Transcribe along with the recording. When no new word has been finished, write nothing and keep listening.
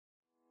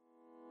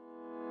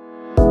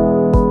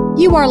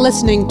You are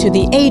listening to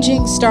the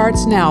Aging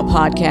Starts Now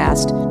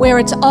podcast, where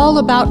it's all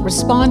about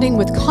responding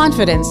with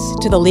confidence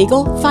to the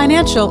legal,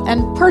 financial,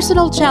 and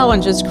personal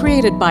challenges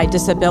created by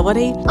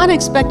disability,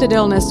 unexpected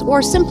illness,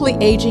 or simply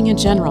aging in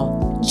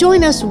general.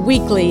 Join us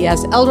weekly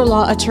as elder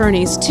law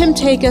attorneys Tim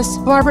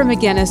Takis, Barbara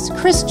McGinnis,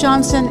 Chris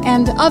Johnson,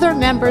 and other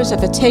members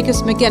of the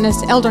Takis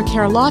McGinnis Elder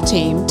Care Law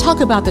Team talk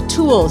about the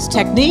tools,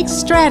 techniques,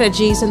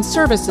 strategies, and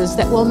services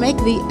that will make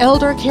the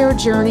elder care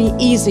journey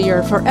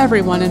easier for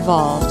everyone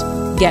involved.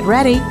 Get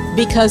ready,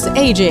 because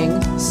aging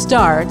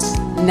starts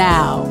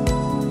now.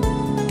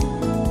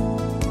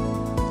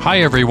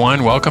 Hi,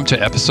 everyone. Welcome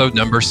to episode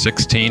number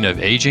 16 of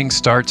Aging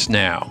Starts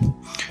Now.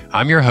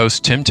 I'm your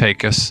host, Tim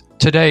Takis.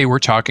 Today, we're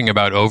talking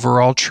about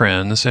overall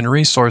trends and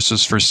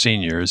resources for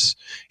seniors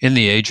in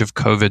the age of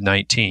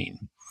COVID-19.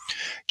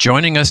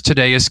 Joining us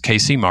today is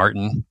Casey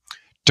Martin,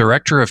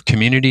 Director of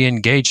Community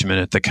Engagement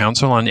at the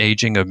Council on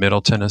Aging of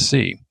Middle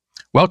Tennessee.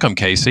 Welcome,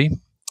 Casey.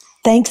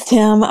 Thanks,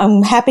 Tim.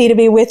 I'm happy to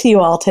be with you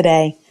all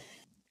today.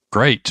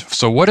 Great.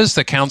 So what is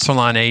the Council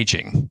on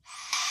Aging?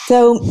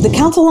 So the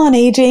Council on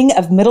Aging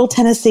of Middle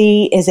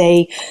Tennessee is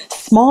a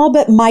small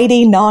but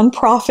mighty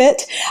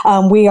nonprofit.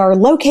 We are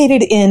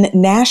located in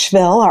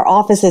Nashville, our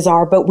offices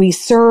are, but we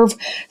serve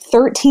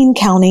 13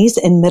 counties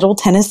in Middle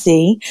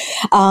Tennessee.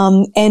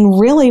 And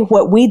really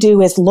what we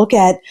do is look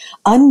at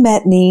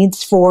unmet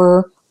needs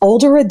for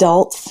older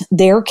adults,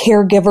 their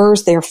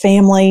caregivers, their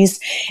families,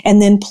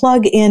 and then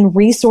plug in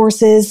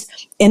resources,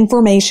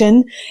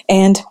 information,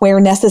 and where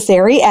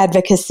necessary,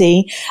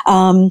 advocacy,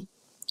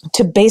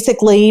 to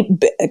basically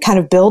kind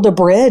of build a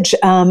bridge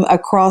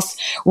across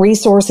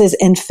resources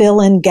and fill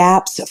in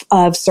gaps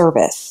of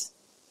service.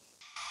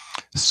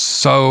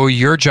 So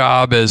your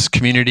job as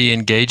Community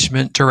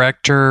Engagement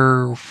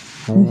Director,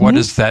 what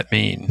does that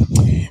mean?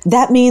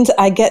 That means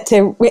I get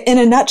to, in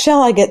a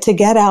nutshell, I get to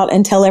get out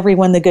and tell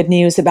everyone the good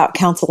news about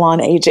Council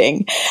on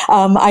Aging.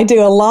 I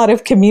do a lot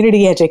of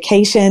community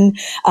education,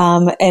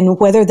 and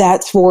whether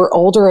that's for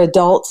older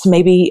adults,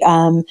 maybe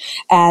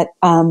at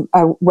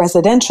a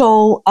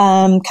residential,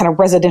 kind of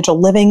residential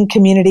living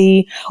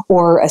community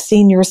or a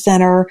senior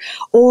center,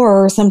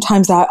 or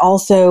sometimes I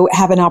also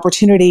have an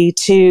opportunity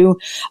to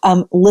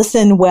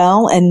listen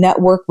well and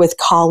network with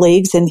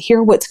colleagues and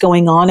hear what's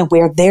going on and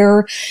where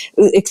they're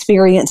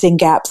experiencing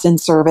gaps in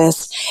service.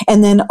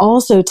 And then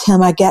also,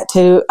 Tim, I get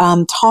to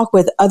talk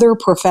with other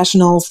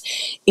professionals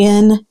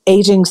in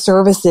aging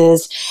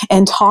services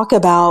and talk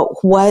about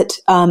what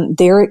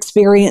they're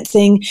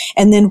experiencing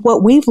and then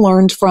what we've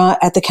learned from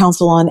at the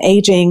Council on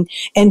Aging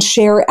and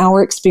share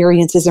our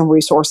experiences and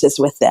resources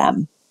with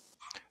them.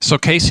 So,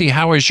 Casey,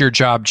 how has your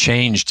job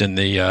changed in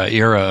the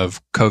era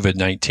of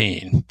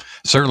COVID-19?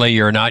 Certainly,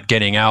 you're not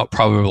getting out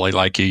probably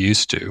like you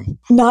used to.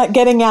 Not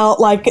getting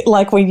out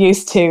like we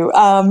used to.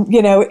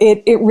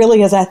 It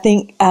really is. I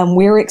think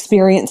we're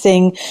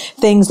experiencing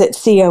things at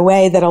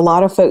COA that a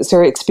lot of folks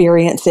are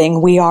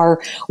experiencing. We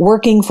are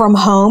working from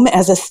home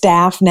as a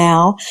staff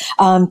now.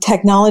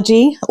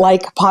 Technology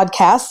like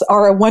podcasts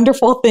are a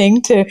wonderful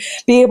thing to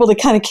be able to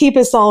kind of keep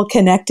us all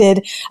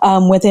connected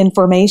with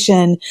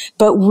information.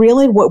 But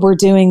really what we're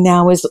doing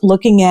now is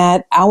looking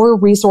at our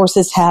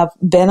resources have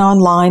been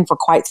online for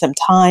quite some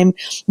time.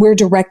 We're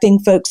directing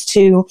folks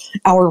to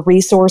our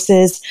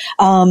resources,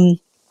 kind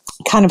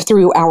of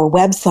through our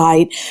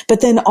website. But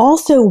then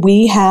also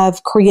we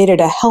have created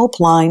a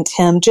helpline,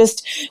 Tim,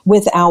 just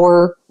with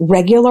our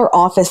regular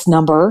office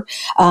number,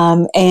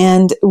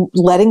 and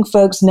letting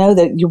folks know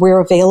that we're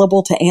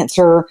available to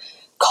answer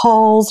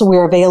calls.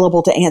 We're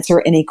available to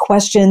answer any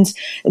questions,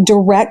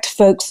 direct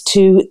folks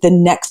to the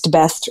next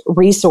best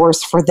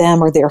resource for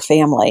them or their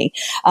family.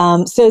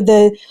 So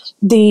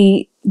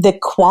the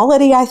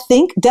quality, I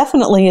think,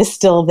 definitely is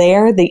still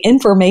there. The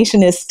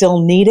information is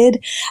still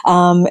needed.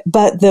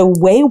 But the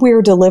way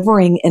we're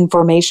delivering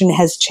information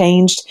has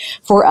changed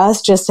for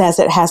us just as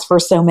it has for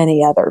so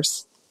many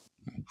others.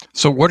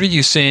 So what are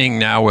you seeing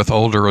now with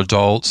older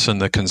adults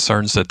and the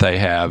concerns that they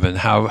have, and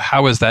how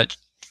has that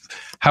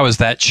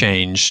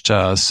changed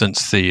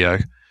since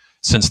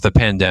the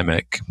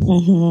pandemic?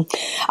 Mm-hmm.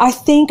 I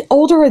think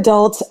older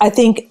adults,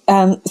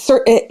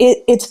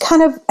 it's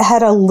kind of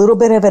had a little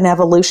bit of an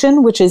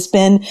evolution, which has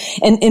been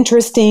an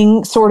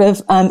interesting sort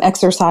of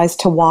exercise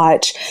to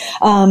watch.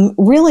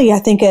 Really, I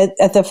think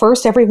at the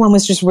first, everyone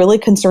was just really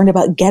concerned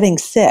about getting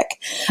sick.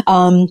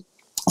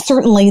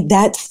 Certainly,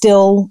 that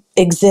still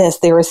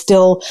exists. There is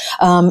still,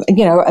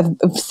 a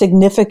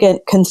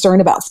significant concern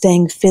about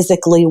staying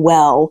physically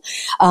well.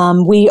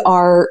 We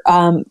are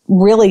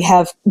really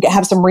have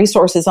some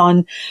resources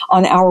on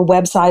our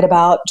website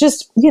about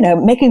just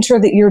making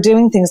sure that you're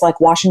doing things like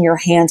washing your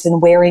hands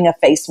and wearing a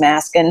face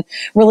mask, and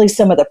really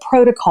some of the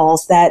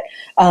protocols that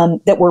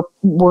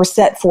were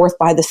set forth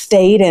by the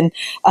state and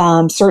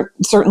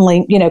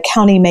certainly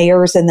county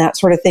mayors and that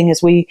sort of thing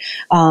as we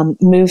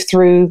move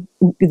through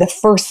the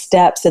first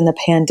steps in the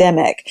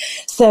pandemic.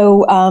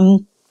 So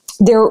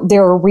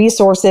there are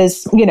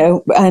resources,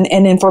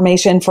 and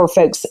information for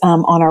folks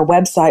on our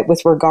website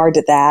with regard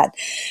to that.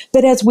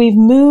 But as we've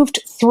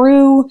moved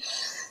through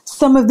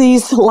some of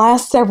these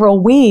last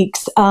several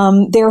weeks,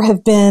 there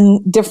have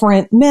been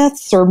different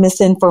myths or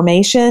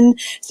misinformation.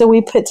 So we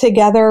put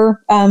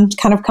together,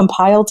 kind of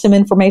compiled some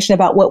information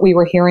about what we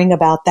were hearing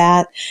about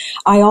that.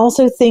 I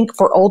also think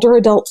for older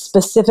adults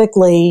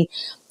specifically,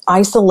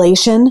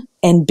 isolation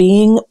and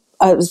being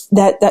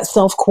that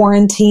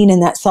self-quarantine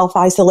and that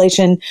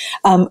self-isolation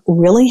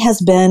really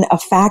has been a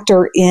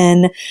factor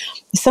in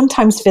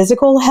sometimes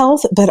physical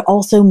health, but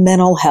also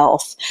mental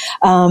health.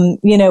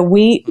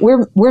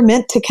 We're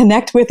meant to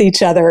connect with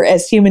each other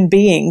as human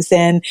beings.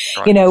 And,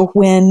 Right.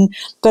 When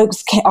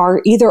folks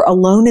are either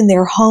alone in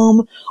their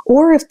home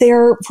or if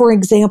they're, for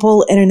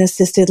example, in an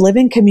assisted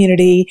living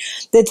community,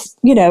 that's,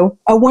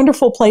 a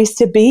wonderful place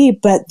to be,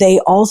 but they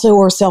also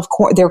are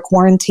they're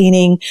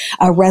quarantining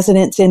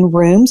residents in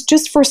rooms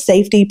just for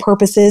safety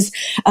purposes,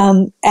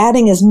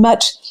 adding as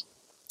much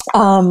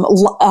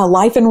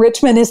life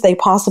enrichment as they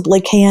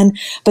possibly can,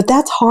 but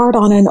that's hard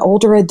on an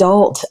older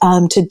adult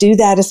to do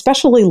that,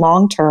 especially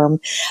long term,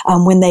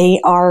 when they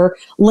are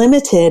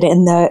limited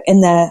in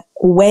the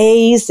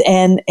ways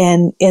and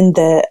in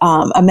the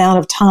amount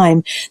of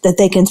time that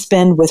they can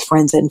spend with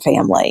friends and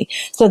family.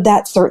 So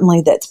that's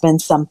been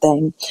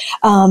something.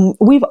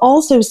 We've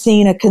also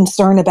seen a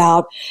concern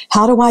about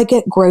how do I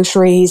get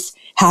groceries?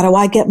 How do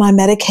I get my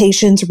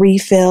medications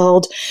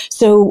refilled?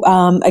 So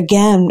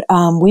again,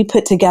 we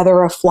put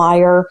together a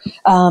flyer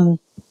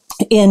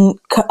in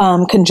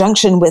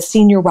conjunction with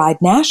Senior Ride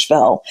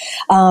Nashville,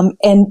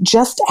 and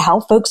just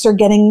how folks are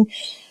getting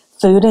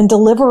food and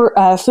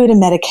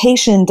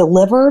medication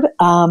delivered,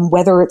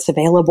 whether it's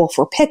available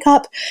for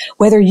pickup,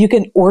 whether you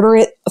can order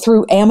it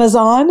through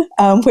Amazon,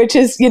 which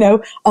is, a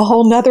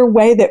whole nother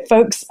way that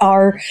folks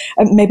are,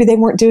 maybe they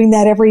weren't doing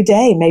that every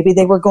day. Maybe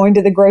they were going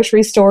to the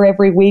grocery store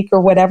every week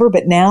or whatever,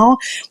 but now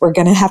we're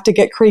going to have to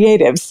get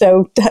creative.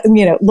 So,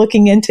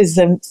 looking into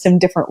some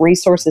different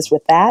resources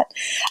with that.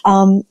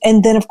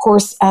 And then of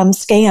course,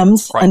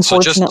 scams, Right.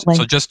 unfortunately.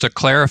 So just to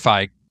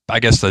clarify, I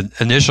guess the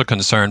initial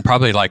concern,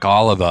 probably like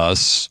all of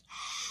us,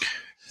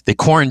 the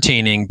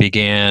quarantining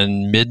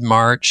began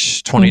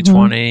mid-March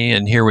 2020,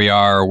 and here we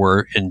are.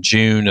 We're in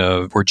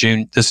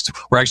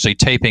we're actually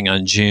taping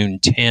on June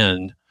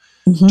 10,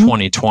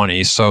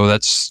 2020. So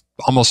that's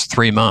almost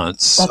 3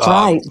 months. That's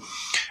right.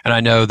 And I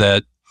know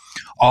that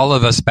all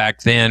of us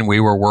back then, we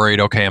were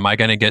worried, okay, am I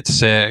going to get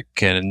sick?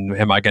 And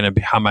how am I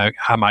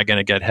going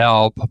to get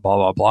help? Blah,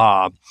 blah,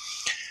 blah. And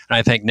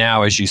I think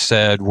now, as you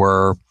said,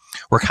 we're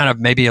kind of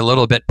maybe a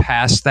little bit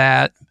past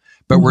that.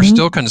 But we're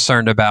still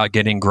concerned about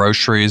getting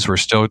groceries. We're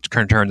still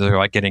concerned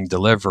about getting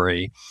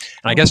delivery.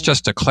 And I guess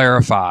just to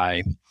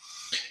clarify,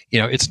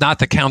 it's not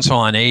the Council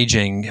on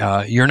Aging.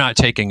 You're not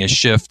taking a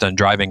shift and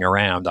driving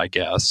around, I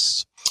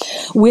guess.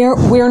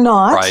 We're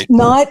not, Right.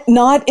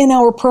 not in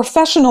our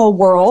professional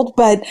world,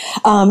 but,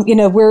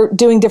 we're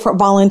doing different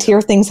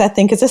volunteer things, I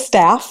think, as a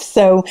staff.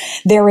 So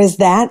there is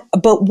that.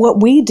 But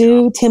what we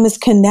do, Tim, is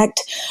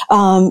connect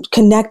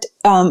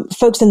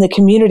folks in the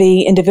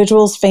community,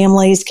 individuals,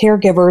 families,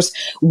 caregivers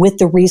with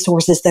the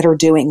resources that are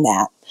doing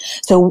that.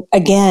 So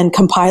again,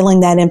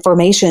 compiling that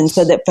information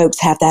so that folks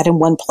have that in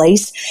one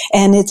place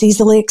and it's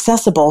easily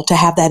accessible to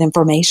have that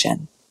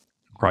information.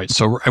 Right.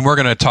 So, and we're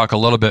going to talk a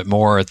little bit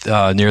more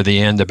near the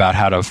end about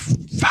how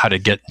to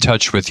get in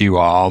touch with you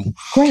all.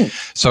 Great.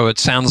 So it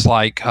sounds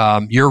like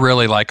you're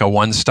really like a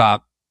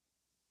one-stop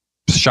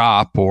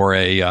shop or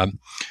a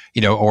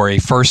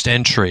first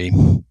entry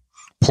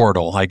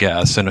portal, I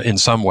guess, in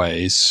some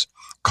ways.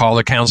 Call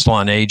the Council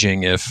on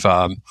Aging if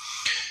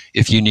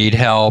you need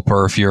help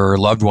or if your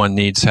loved one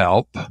needs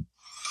help.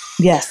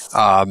 Yes.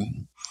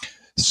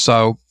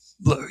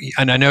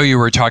 And I know you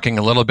were talking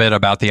a little bit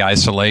about the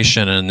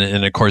isolation,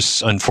 and of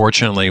course,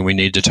 unfortunately, we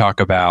need to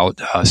talk about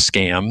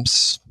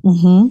scams.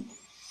 Mm-hmm.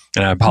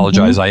 And I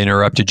apologize, I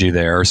interrupted you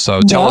there. So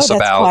tell us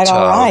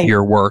about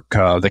your work,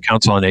 the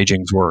Council on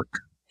Aging's work.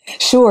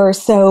 Sure.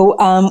 So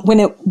when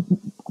it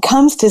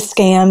comes to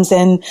scams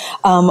and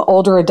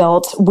older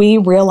adults, we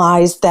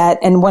realize that,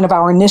 and one of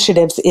our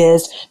initiatives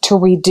is to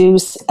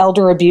reduce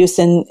elder abuse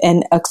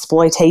and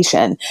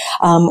exploitation.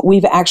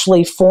 We've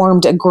actually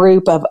formed a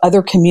group of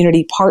other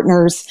community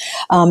partners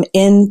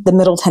in the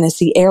Middle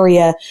Tennessee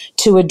area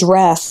to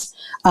address,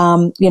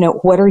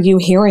 what are you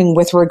hearing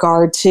with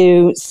regard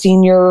to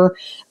senior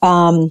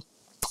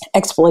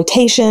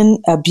exploitation,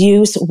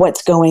 abuse,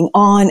 what's going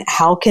on,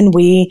 how can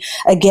we,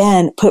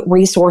 again, put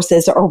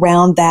resources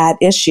around that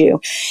issue.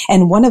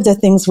 And one of the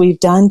things we've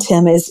done,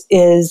 Tim, is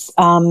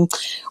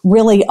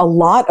really a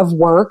lot of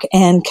work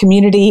and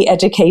community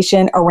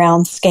education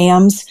around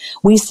scams.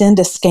 We send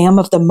a Scam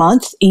of the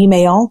Month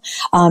email.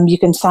 You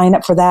can sign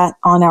up for that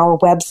on our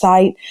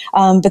website,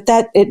 but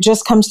that it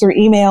just comes through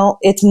email.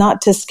 It's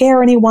not to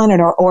scare anyone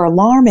or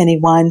alarm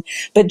anyone,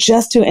 but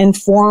just to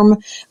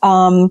inform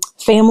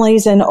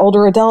families and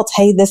older adults,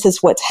 hey, this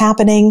is what's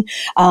happening.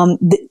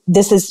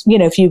 This is,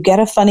 if you get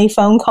a funny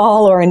phone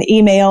call or an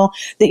email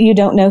that you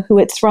don't know who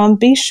it's from,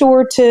 be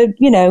sure to,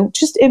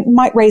 it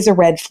might raise a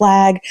red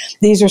flag.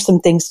 These are some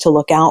things to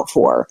look out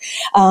for.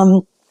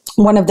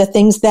 one of the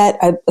things that,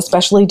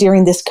 especially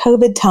during this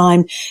COVID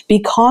time,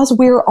 because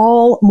we're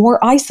all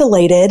more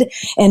isolated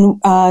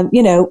and,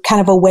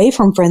 kind of away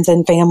from friends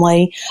and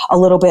family a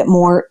little bit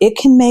more, it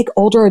can make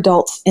older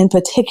adults in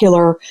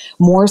particular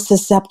more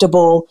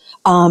susceptible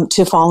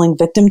to falling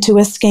victim to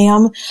a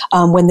scam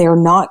when they're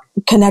not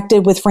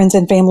connected with friends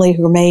and family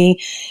who may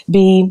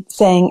be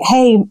saying,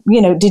 hey,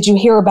 did you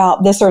hear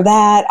about this or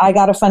that? I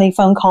got a funny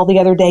phone call the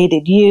other day.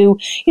 Did you?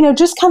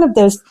 Just kind of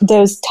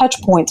those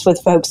touch points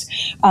with folks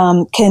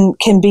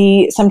can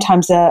be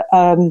sometimes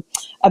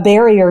a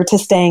barrier to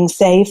staying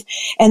safe.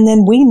 And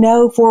then we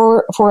know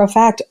for a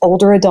fact,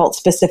 older adults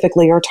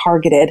specifically are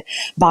targeted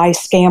by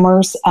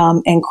scammers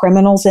and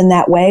criminals in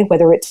that way,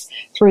 whether it's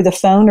through the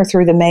phone or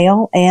through the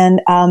mail.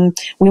 And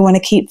we want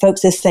to keep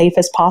folks as safe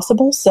as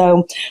possible.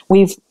 So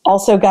we've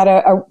also got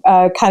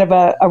a kind of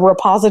a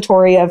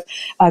repository of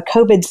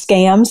COVID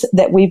scams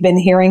that we've been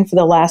hearing for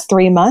the last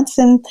 3 months.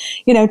 And,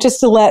 just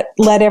to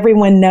let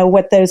everyone know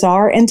what those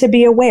are and to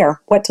be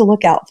aware what to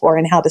look out for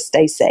and how to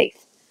stay safe.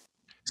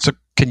 So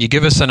can you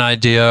give us an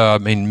idea,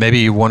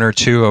 maybe one or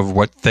two of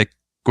what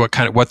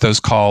those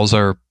calls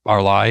are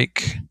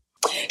like?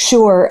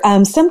 Sure.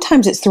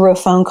 Sometimes it's through a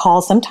phone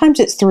call. Sometimes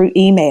it's through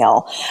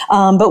email.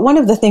 But one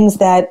of the things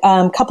that,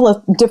 a couple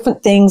of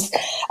different things,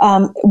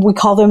 we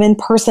call them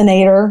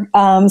impersonator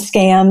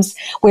scams,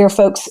 where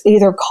folks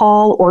either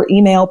call or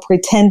email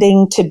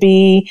pretending to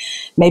be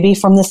maybe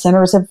from the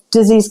Centers of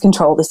Disease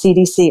Control, the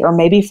CDC, or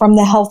maybe from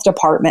the health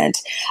department.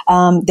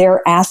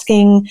 They're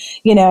asking,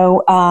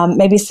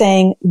 maybe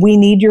saying, we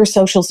need your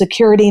social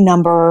security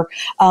number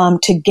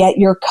to get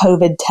your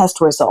COVID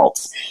test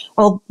results.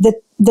 Well,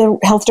 the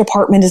health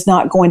department is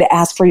not going to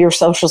ask for your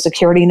social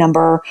security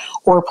number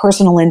or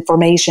personal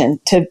information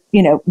to,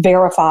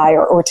 verify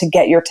or to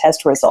get your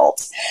test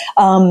results.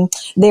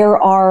 There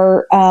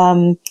are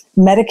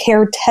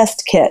Medicare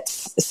test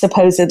kits,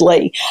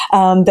 supposedly,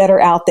 that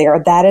are out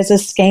there. That is a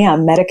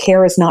scam.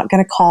 Medicare is not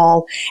going to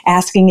call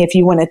asking if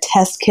you want a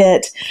test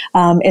kit.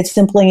 It's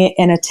simply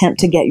an attempt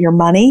to get your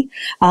money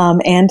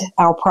and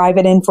our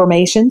private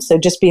information. So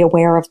just be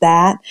aware of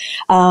that.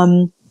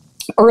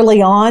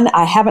 Early on,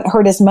 I haven't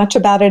heard as much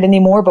about it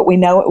anymore, but we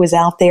know it was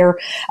out there.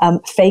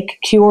 Fake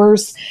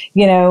cures,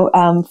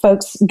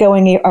 folks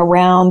going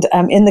around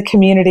in the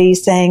community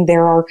saying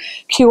there are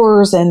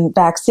cures and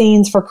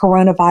vaccines for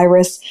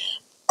coronavirus.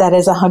 That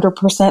is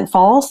 100%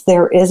 false.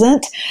 There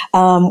isn't.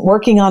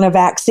 Working on a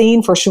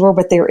vaccine for sure,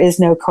 but there is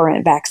no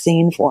current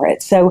vaccine for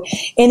it. So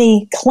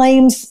any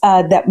claims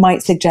that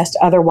might suggest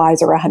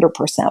otherwise are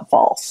 100%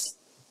 false.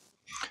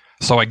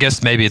 So I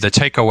guess maybe the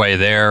takeaway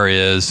there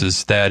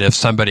is that if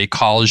somebody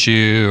calls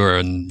you or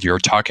you're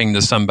talking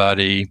to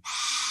somebody,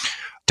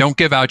 don't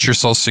give out your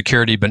social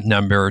security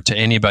number to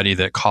anybody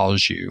that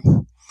calls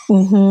you.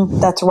 Mm-hmm,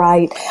 that's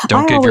right.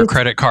 Don't give your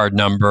credit card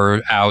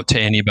number out to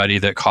anybody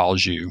that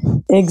calls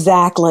you.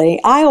 Exactly.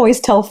 I always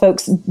tell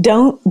folks,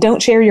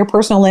 don't share your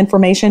personal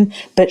information,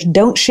 but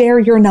don't share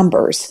your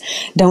numbers.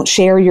 Don't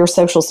share your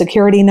social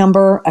security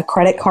number, a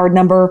credit card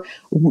number,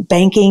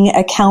 banking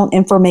account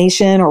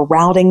information or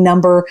routing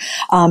number,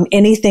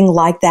 anything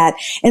like that.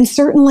 And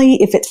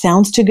certainly if it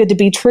sounds too good to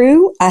be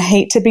true, I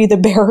hate to be the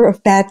bearer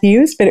of bad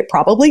news, but it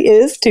probably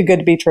is too good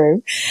to be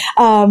true.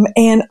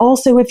 And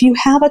also if you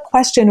have a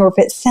question or if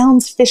it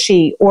sounds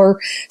fishy or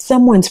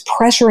someone's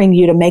pressuring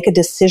you to make a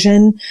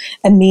decision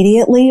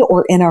immediately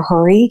or in a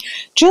hurry,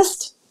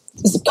 just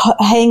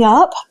hang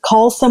up,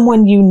 call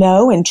someone you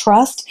know and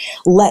trust,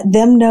 let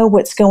them know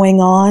what's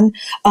going on.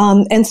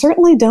 And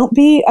certainly don't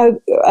be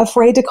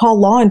afraid to call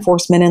law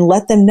enforcement and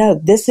let them know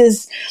this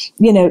is,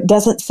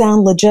 doesn't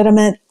sound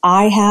legitimate.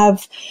 I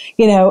have,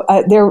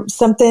 there's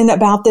something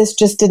about this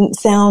just didn't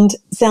sound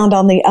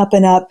on the up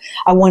and up.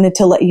 I wanted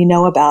to let you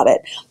know about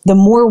it. The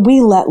more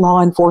we let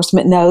law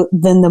enforcement know,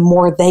 then the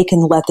more they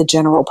can let the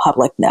general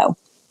public know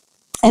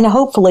and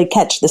hopefully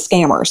catch the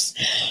scammers.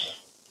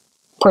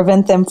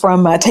 Prevent them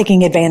from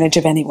taking advantage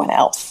of anyone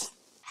else.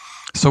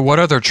 So what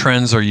other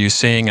trends are you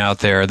seeing out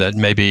there that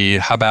maybe,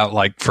 how about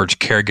like for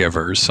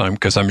caregivers?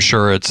 Because I'm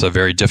sure it's a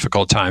very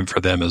difficult time for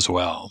them as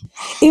well.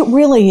 It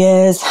really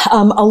is.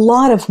 A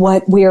lot of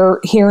what we're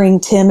hearing,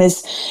 Tim,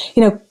 is,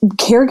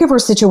 caregiver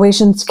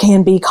situations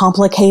can be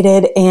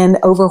complicated and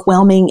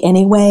overwhelming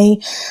anyway.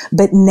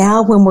 But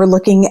now when we're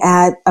looking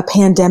at a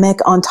pandemic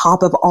on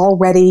top of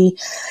already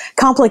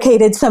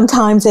complicated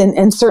sometimes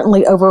and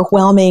certainly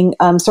overwhelming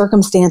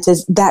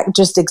circumstances, that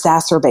just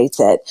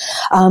exacerbates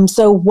it.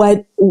 So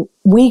what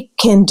we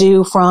can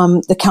do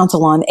from the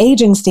Council on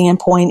Aging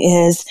standpoint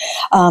is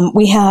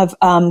we have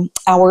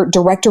our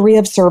directory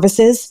of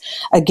services.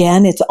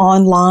 Again, it's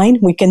online.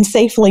 We can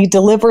safely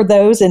deliver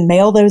those and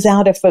mail those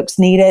out if folks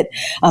need it.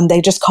 They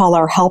just call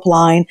our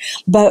helpline.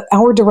 But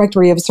our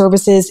directory of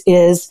services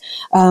is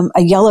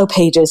a yellow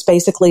pages,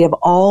 basically, of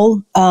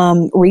all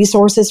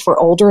resources for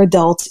older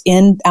adults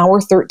in our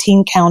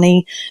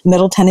 13-county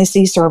Middle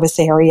Tennessee service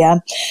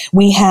area.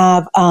 We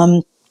have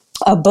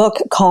a book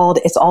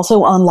it's also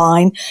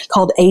online,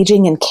 called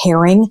Aging and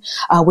Caring,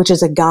 which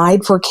is a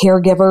guide for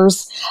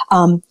caregivers.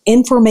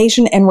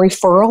 Information and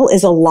referral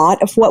is a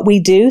lot of what we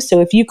do. So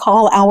if you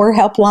call our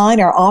helpline,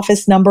 our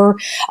office number,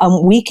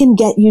 we can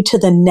get you to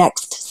the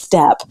next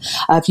step.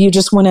 If you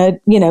just want to,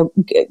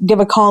 give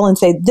a call and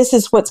say, this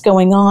is what's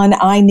going on,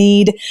 I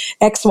need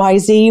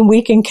XYZ,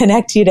 we can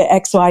connect you to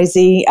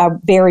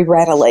XYZ very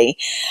readily.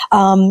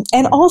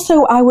 And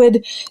also I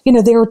would,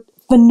 there are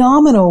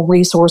phenomenal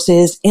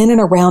resources in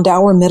and around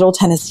our Middle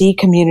Tennessee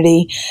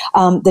community.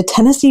 The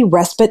Tennessee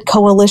Respite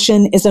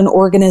Coalition is an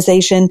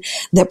organization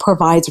that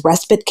provides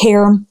respite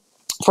care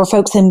for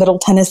folks in Middle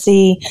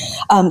Tennessee.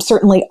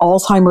 Certainly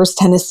Alzheimer's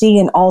Tennessee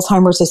and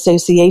Alzheimer's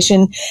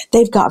Association,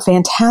 they've got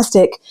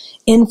fantastic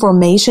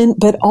information,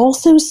 but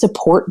also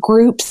support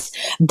groups.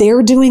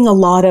 They're doing a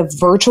lot of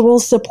virtual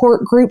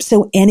support groups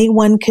so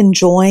anyone can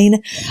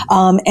join.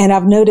 And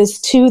I've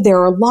noticed too,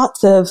 there are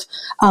lots of,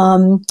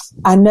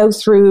 I know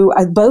through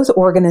both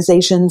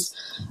organizations,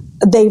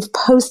 they've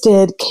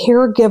posted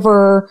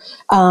caregiver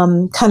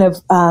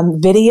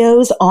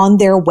videos on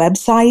their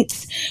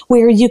websites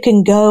where you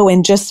can go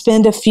and just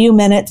spend a few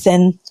minutes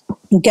and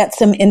get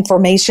some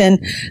information,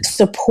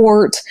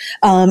 support,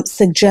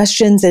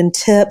 suggestions and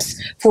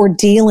tips for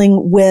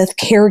dealing with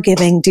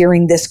caregiving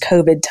during this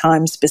COVID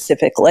time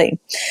specifically.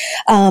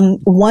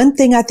 One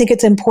thing I think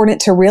it's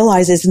important to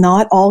realize is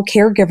not all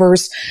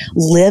caregivers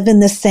live in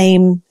the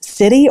same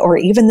city or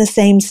even the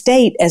same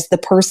state as the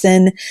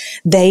person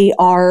they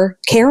are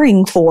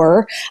caring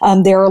for.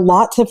 There are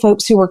lots of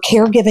folks who are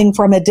caregiving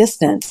from a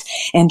distance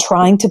and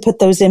trying to put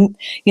those in,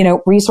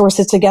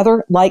 resources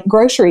together like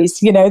groceries.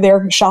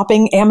 They're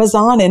shopping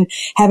Amazon and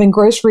having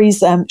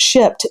groceries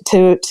shipped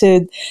to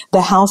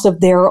the house of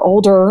their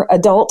older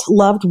adult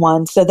loved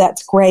one. So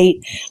that's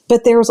great.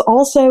 But there's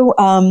also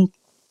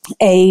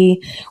a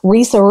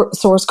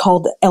resource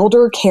called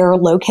Elder Care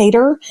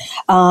Locator.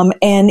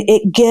 And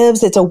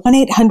it's a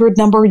 1-800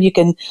 number. You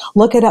can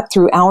look it up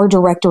through our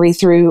directory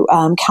through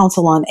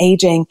Council on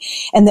Aging.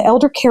 And the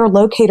Elder Care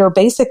Locator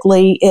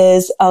basically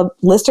is a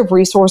list of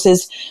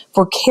resources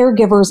for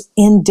caregivers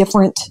in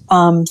different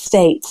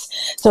states.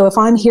 So if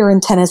I'm here in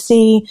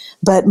Tennessee,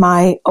 but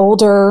my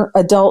older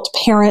adult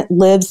parent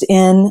lives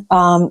in,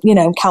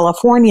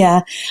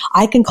 California,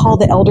 I can call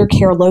the Elder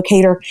Care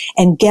Locator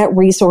and get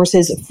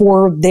resources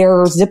for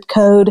their zip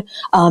code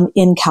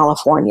in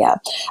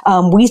California.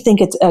 We think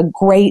it's a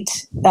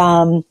great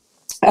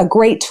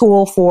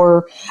tool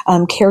for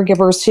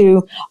caregivers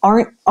who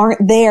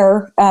aren't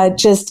there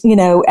just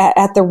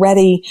at the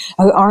ready,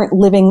 who aren't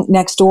living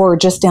next door or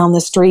just down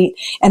the street,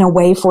 and a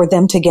way for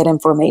them to get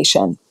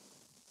information.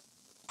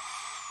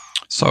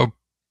 So, of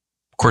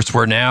course,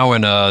 we're now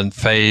in a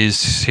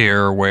phase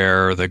here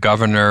where the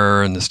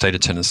governor and the state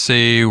of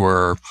Tennessee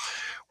were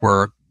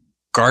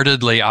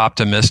guardedly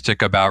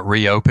optimistic about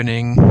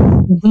reopening.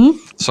 Mm-hmm.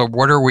 So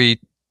what are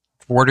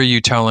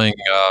you telling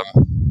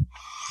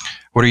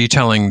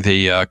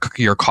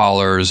your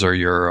callers or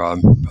your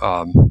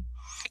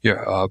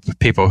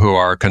people who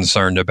are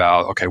concerned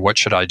about, okay, what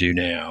should I do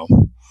now?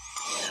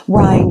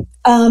 Right.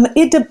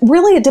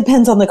 It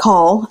depends on the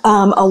call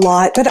a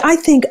lot, but I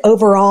think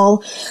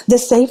overall the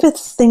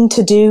safest thing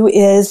to do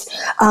is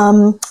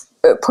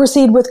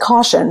proceed with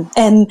caution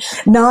and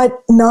not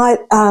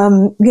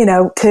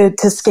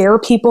to scare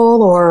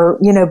people or,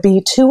 be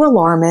too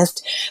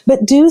alarmist,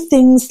 but do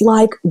things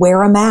like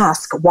wear a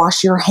mask,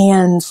 wash your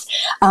hands,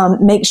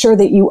 make sure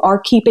that you are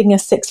keeping a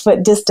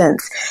 6-foot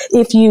distance.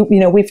 If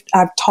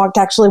I've talked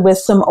actually with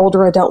some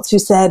older adults who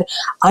said,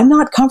 I'm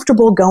not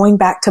comfortable going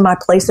back to my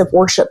place of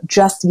worship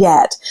just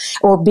yet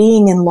or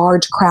being in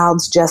large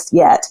crowds just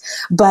yet.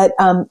 But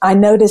I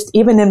noticed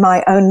even in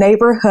my own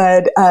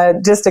neighborhood,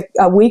 just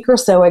a week or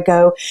so ago,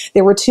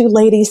 there were 2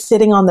 ladies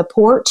sitting on the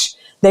porch.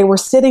 They were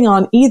sitting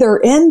on either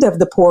end of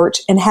the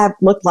porch and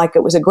looked like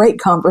it was a great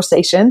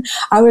conversation.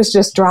 I was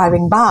just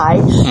driving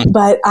by,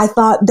 but I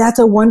thought that's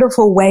a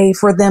wonderful way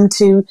for them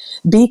to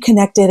be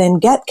connected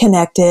and get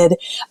connected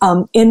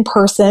in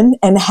person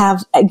and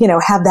have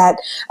that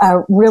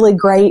really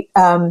great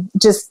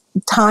just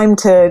time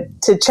to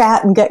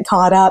chat and get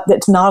caught up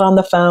that's not on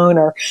the phone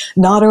or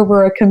not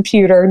over a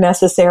computer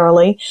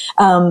necessarily.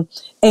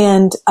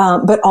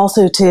 But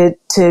also to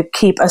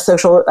keep a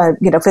social,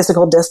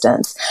 physical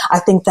distance. I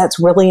think that's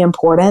really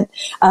important.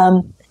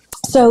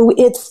 So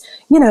it's,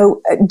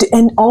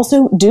 and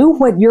also do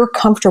what you're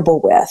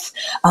comfortable with.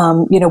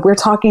 We're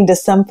talking to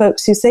some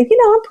folks who say,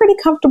 I'm pretty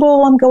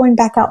comfortable. I'm going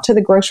back out to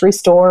the grocery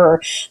store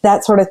or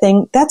that sort of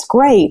thing. That's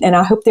great. And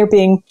I hope they're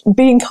being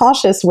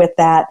cautious with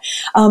that.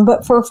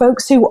 But for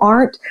folks who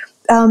aren't,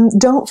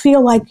 don't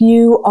feel like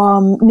you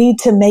need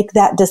to make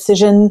that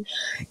decision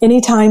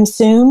anytime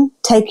soon.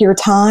 Take your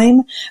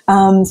time.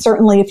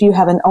 Certainly, if you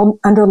have an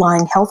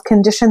underlying health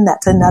condition,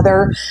 that's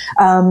another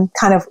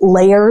kind of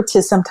layer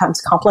to sometimes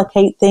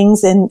complicate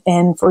things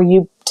and for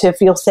you to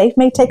feel safe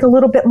may take a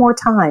little bit more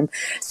time.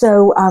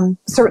 So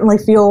certainly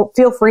feel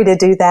free to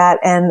do that,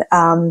 and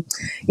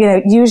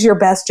use your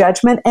best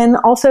judgment, and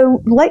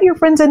also let your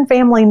friends and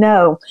family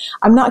know,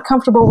 I'm not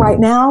comfortable right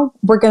now.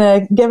 We're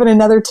going to give it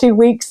another 2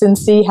 weeks and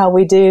see how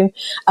we do.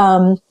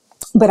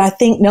 But I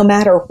think no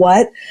matter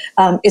what,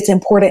 it's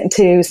important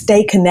to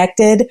stay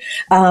connected.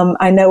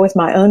 I know with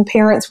my own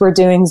parents, we're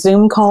doing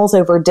Zoom calls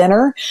over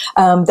dinner.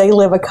 They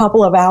live a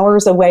couple of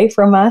hours away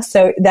from us.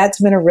 So that's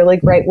been a really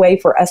great way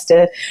for us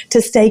to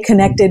stay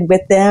connected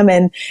with them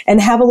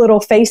and have a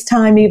little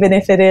FaceTime, even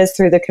if it is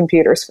through the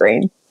computer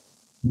screen.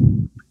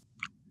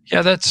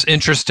 Yeah, that's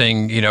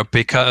interesting,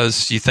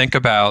 because you think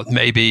about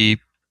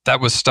maybe that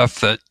was stuff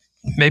that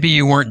maybe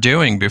you weren't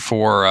doing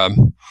before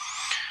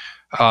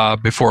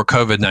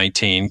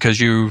COVID-19 because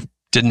you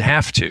didn't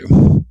have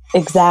to.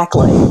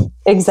 Exactly.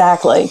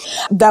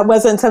 That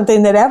wasn't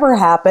something that ever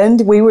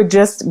happened. We would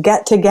just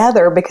get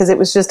together because it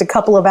was just a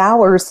couple of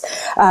hours,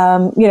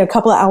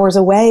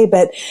 away.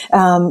 But,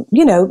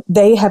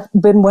 they have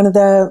been one of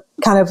the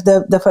kind of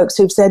the folks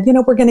who've said,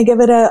 we're going to give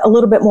it a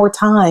little bit more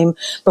time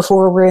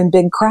before we're in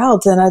big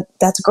crowds. And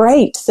that's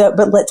great. So,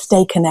 but let's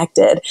stay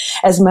connected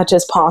as much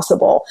as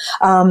possible.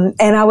 And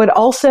I would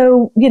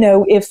also,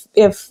 if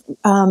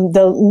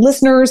the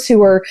listeners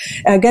who are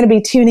going to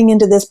be tuning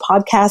into this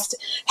podcast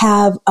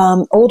have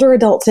older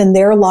adults in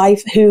their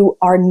life who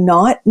are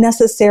not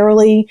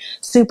necessarily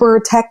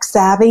super tech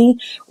savvy,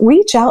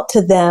 reach out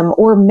to them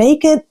or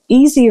make it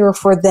easier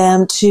for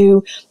them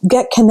to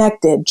get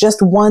connected.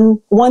 Just one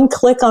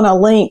click on a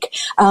link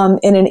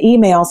in an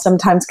email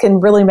sometimes can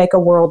really make a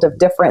world of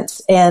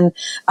difference. And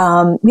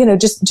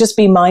just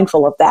be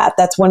mindful of that.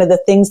 That's one of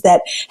the things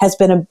that has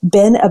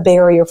been a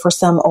barrier for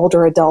some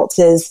older adults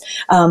is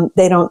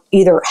they don't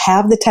either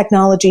have the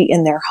technology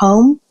in their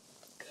home,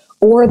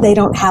 or they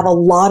don't have a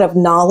lot of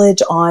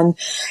knowledge on,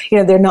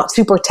 they're not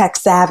super tech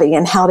savvy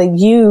and how to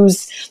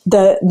use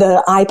the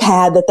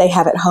iPad that they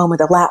have at home or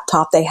the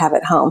laptop they have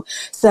at home.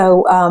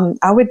 So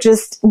I would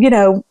just,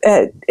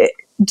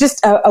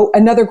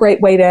 another great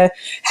way to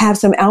have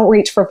some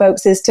outreach for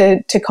folks is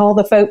to call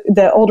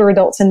the older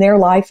adults in their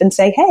life and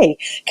say, hey,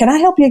 can I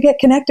help you get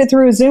connected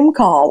through a Zoom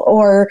call?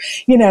 Or,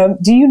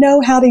 do you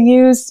know how to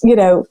use,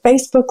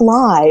 Facebook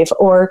Live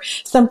or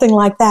something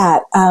like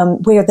that,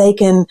 where they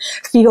can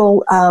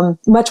feel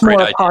much more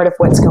a part of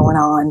what's going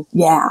on.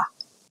 Yeah.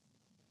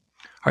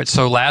 All right.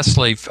 So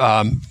lastly,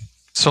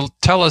 so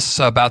tell us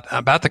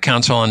about the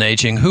Council on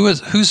Aging.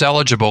 Who's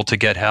eligible to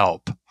get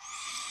help?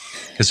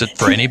 Is it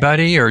for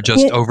anybody or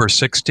just over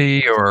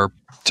 60 or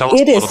tell us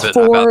a little bit about that? It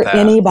is for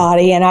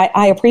anybody. And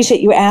I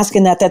appreciate you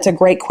asking that. That's a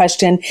great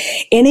question.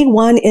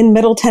 Anyone in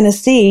Middle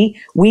Tennessee,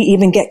 we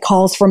even get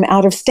calls from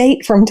out of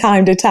state from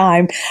time to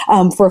time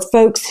for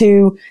folks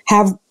who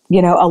have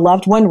a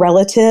loved one,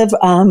 relative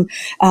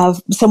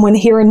of someone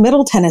here in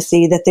Middle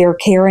Tennessee that they're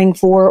caring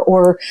for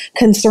or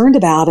concerned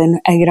about.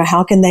 And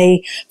how can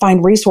they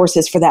find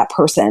resources for that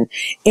person?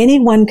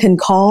 Anyone can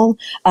call.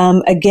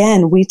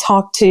 Again, we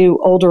talk to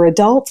older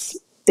adults,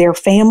 their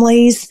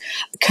families,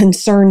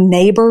 concerned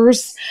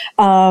neighbors,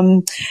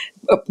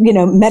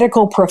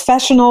 medical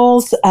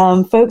professionals,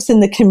 folks in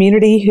the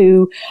community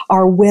who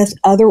are with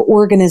other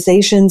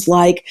organizations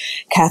like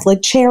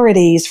Catholic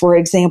Charities, for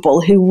example,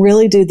 who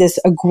really do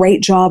a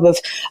great job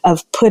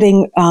of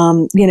putting,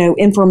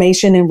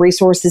 information and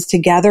resources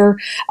together.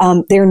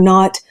 They're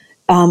not,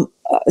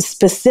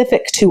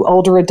 specific to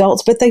older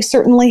adults, but they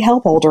certainly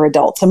help older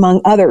adults,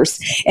 among others,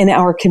 in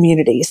our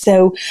community.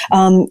 So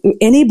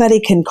anybody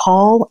can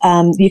call.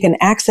 You can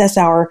access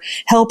our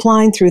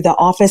helpline through the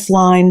office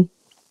line.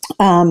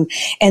 And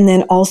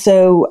then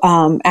also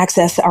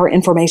access our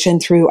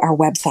information through our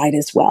website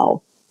as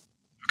well.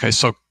 Okay,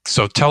 so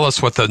tell us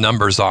what the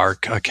numbers are,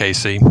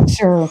 Casey.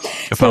 Sure.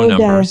 The phone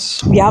numbers.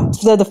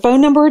 So the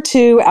phone number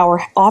to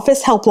our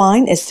office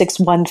helpline is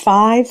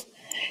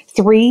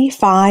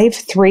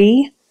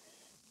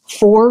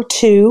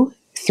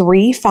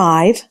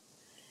 615-353-4235.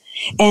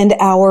 And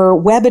our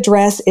web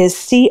address is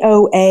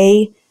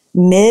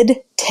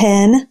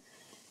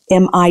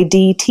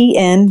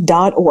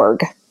coamid10midtn.org.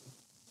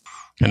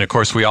 And of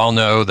course, we all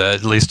know that,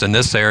 at least in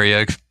this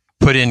area,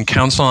 put in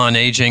Council on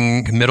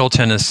Aging Middle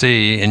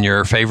Tennessee in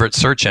your favorite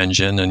search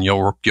engine and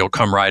you'll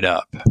come right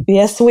up.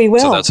 Yes, we will.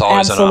 So that's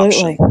always an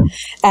option.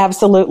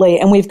 Absolutely.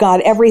 And we've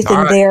got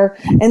everything there.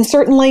 And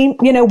certainly,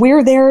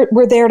 we're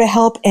there to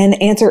help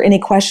and answer any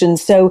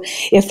questions. So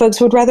if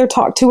folks would rather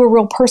talk to a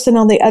real person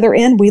on the other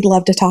end, we'd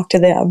love to talk to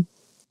them.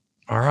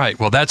 All right.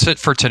 Well, that's it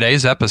for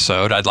today's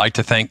episode. I'd like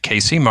to thank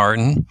Casey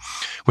Martin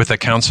with the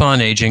Council on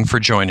Aging for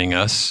joining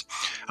us.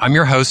 I'm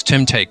your host,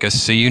 Tim Takis.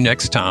 See you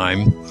next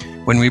time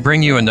when we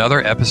bring you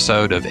another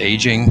episode of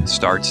Aging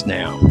Starts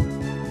Now.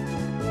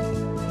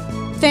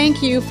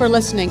 Thank you for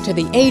listening to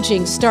the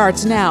Aging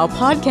Starts Now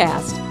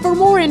podcast. For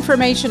more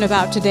information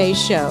about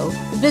today's show,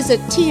 visit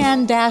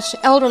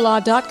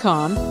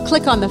tn-elderlaw.com,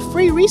 click on the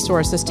Free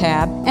Resources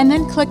tab, and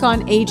then click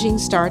on Aging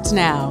Starts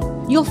Now.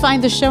 You'll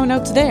find the show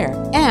notes there.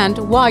 And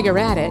while you're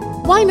at it,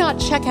 why not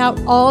check out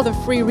all the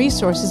free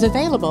resources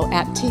available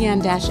at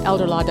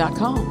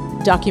tn-elderlaw.com?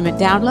 document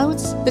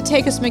downloads, the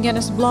Takis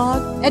McGinnis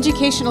blog,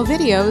 educational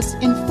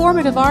videos,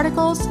 informative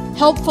articles,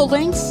 helpful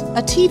links,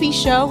 a TV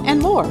show, and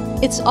more.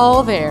 It's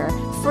all there,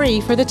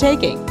 free for the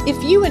taking.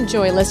 If you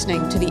enjoy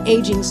listening to the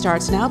Aging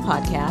Starts Now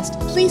podcast,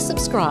 please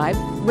subscribe,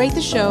 rate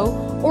the show,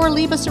 or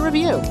leave us a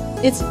review.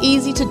 It's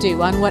easy to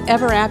do on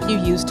whatever app you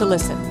use to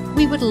listen.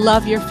 We would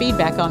love your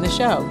feedback on the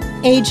show.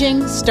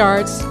 Aging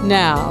Starts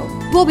Now.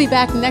 We'll be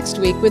back next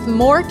week with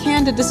more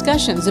candid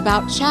discussions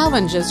about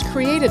challenges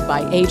created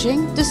by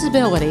aging,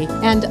 disability,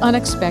 and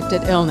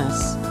unexpected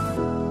illness.